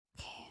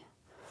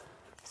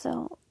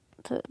So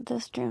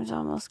this dream's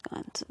almost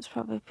gone, so it's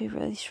probably be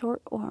really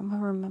short, or I'm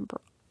gonna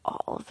remember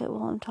all of it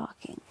while I'm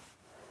talking.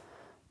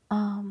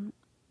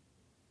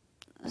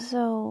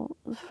 So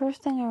the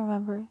first thing I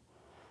remember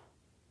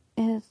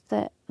is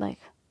that, like,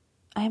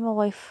 I am a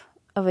wife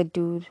of a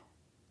dude,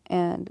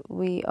 and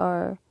we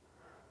are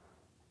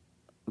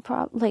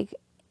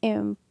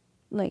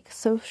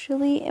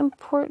socially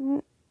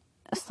important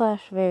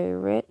 / very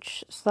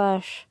rich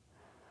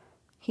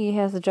 / he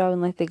has a job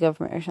in like the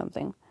government or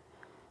something.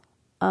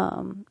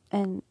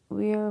 And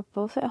we are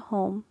both at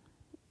home,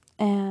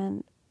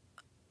 and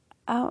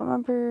I don't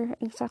remember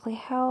exactly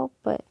how,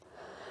 but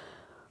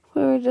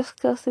we were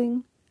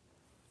discussing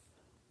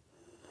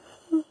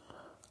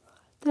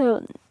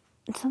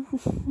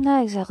something,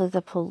 not exactly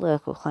the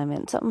political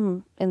climate,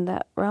 something in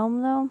that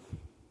realm though.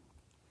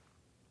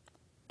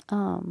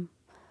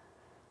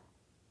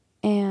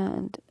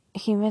 And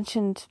he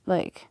mentioned,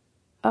 like,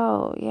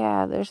 oh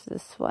yeah, there's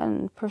this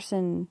one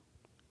person,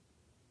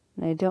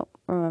 and I don't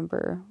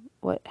remember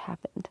what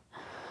happened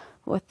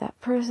with that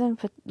person,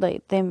 but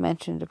like they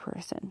mentioned a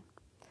person.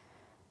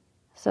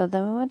 So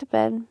then we went to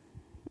bed,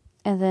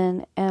 and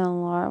then an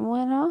alarm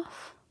went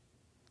off.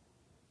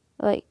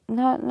 Like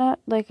not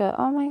like a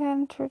oh my god,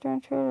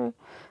 intruder,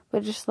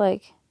 but just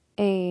like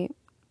a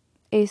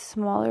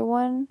smaller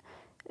one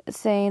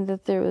saying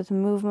that there was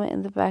movement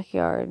in the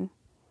backyard,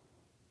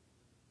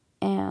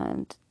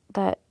 and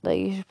that like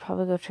you should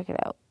probably go check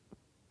it out.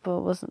 But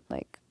it wasn't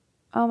like,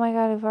 oh my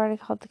god, we've already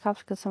called the cops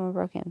because someone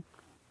broke in.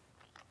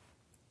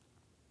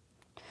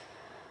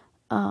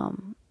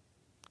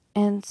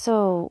 And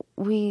so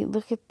we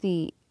look at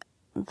the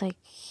like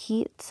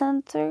heat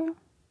sensor,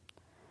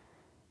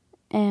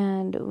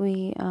 and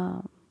we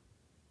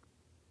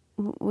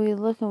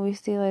look and we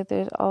see like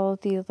there's all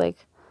of these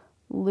like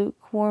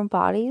lukewarm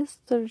bodies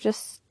that are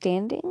just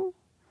standing.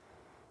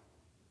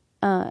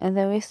 And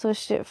then we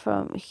switched it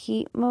from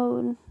heat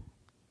mode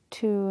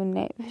to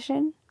night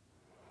vision,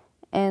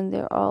 and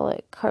they're all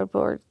like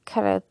cardboard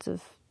cutouts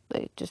of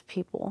like just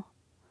people.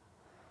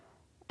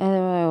 And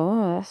then we're like,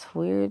 oh, that's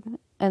weird.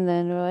 And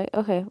then we're like,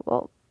 okay,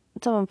 well,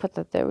 someone put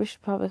that there. We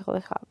should probably call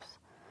the cops.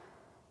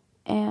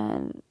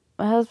 And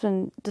my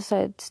husband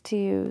decides to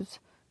use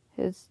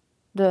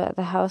the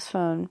house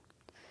phone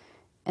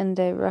and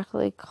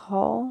directly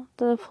call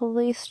the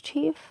police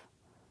chief.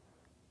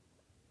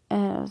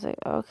 And I was like,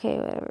 okay,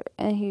 whatever.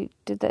 And he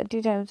did that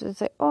 2 times.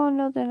 It's like, oh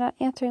no, they're not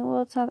answering.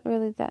 Well, it's not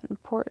really that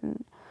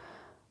important.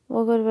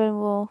 We'll go to bed and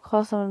we'll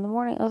call someone in the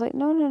morning. I was like,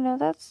 no,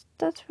 that's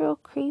real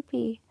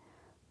creepy.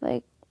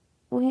 Like,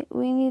 we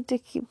need to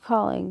keep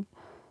calling.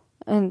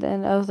 And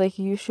then I was like,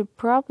 you should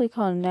probably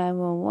call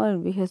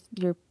 911 because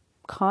your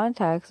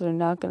contacts are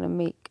not going to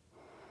make,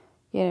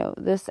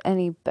 this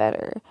any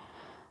better.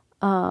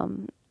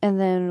 And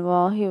then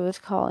while he was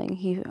calling,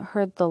 he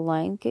heard the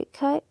line get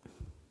cut.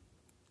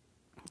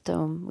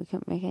 So we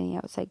couldn't make any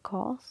outside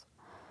calls.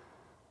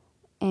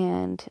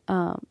 And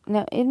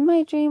now in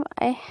my dream,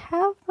 I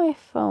have my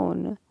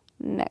phone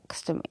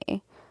next to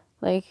me.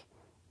 Like,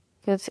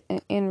 because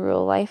in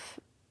real life,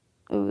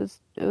 it was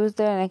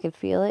there and I could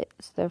feel it.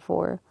 So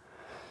therefore,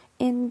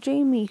 in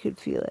dream, you could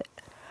feel it.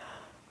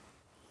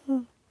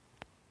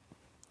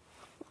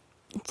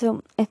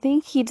 So I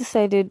think he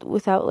decided,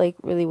 without like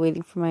really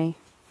waiting for my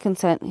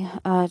consent,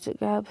 to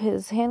grab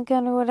his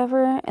handgun or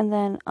whatever, and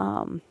then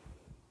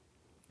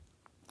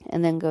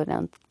go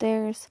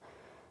downstairs.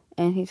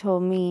 And he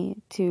told me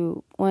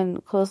to,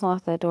 1, close and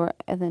lock that door,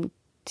 and then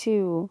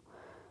 2,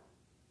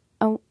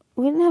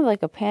 we didn't have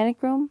like a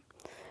panic room,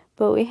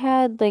 but we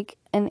had like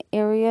an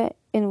area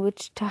in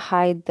which to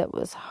hide that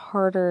was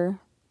harder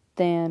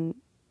than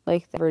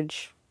like the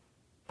average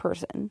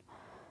person.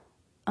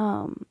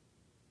 I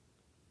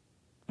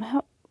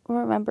don't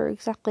remember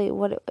exactly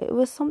what it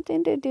was.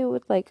 Something to do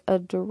with like a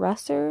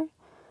dresser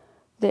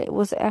that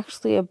was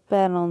actually a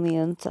bed on the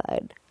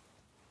inside.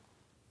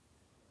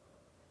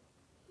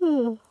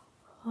 Like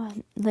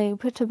you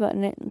push a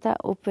button,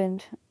 that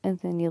opened, and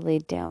then you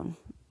laid down,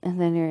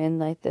 and then you're in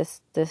like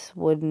this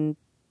wooden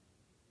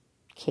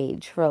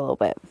cage for a little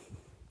bit,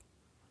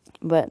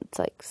 but it's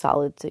like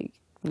solid, so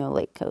no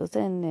light goes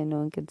in and no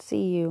one can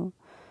see you.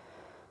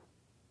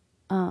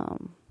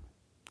 And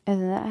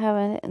then that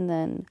happened, and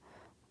then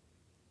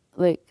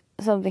like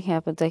something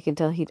happens. I can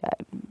tell he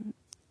died, and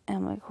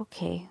I'm like,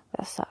 okay,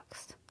 that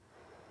sucks.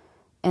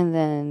 And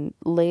then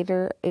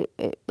later,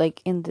 it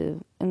like in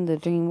the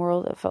dream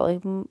world, it felt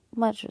like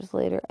much was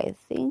later. I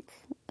think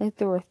like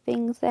there were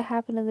things that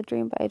happened in the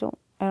dream, but I don't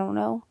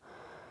know.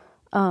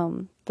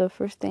 The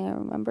first thing I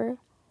remember,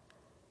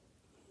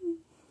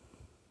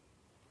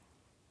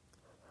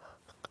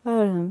 I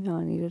don't know, I'm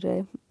yawning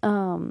today.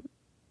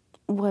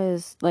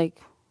 Was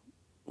like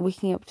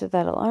waking up to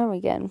that alarm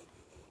again,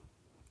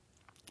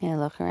 and I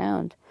look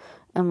around.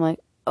 I'm like,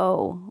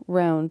 oh,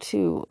 round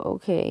 2.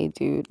 Okay,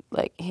 dude.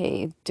 Like,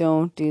 hey,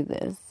 don't do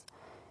this.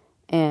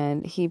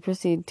 And he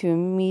proceeded to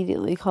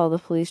immediately call the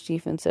police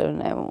chief instead of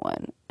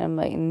 911. I'm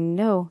like,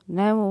 no,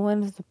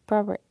 911 is the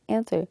proper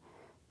answer.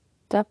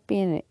 Stop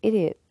being an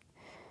idiot.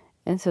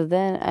 And so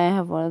then I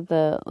have one of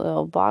the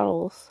little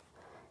bottles,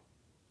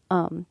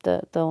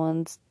 the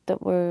ones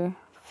that were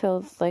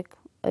filled with like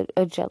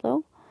a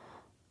Jello,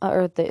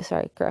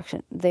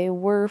 correction, they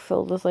were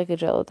filled with like a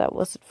Jello that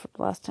wasn't from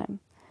last time,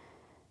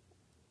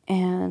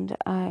 and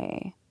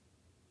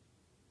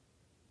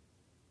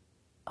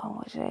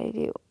what did I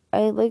do?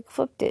 I like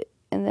flipped it,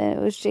 and then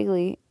it was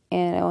jiggly,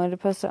 and I wanted to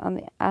post it on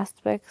the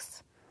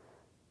Aspects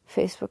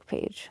Facebook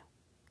page,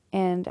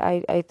 and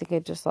I think I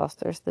just lost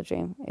the rest of the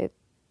dream.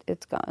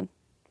 It's gone.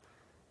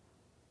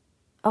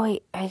 Oh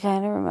wait, I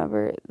kind of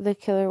remember the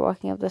killer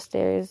walking up the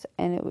stairs,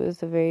 and it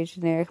was a very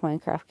generic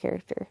Minecraft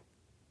character.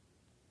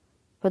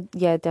 But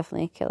yeah,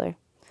 definitely a killer.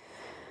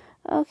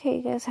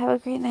 Okay, guys, have a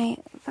great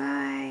night.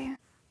 Bye.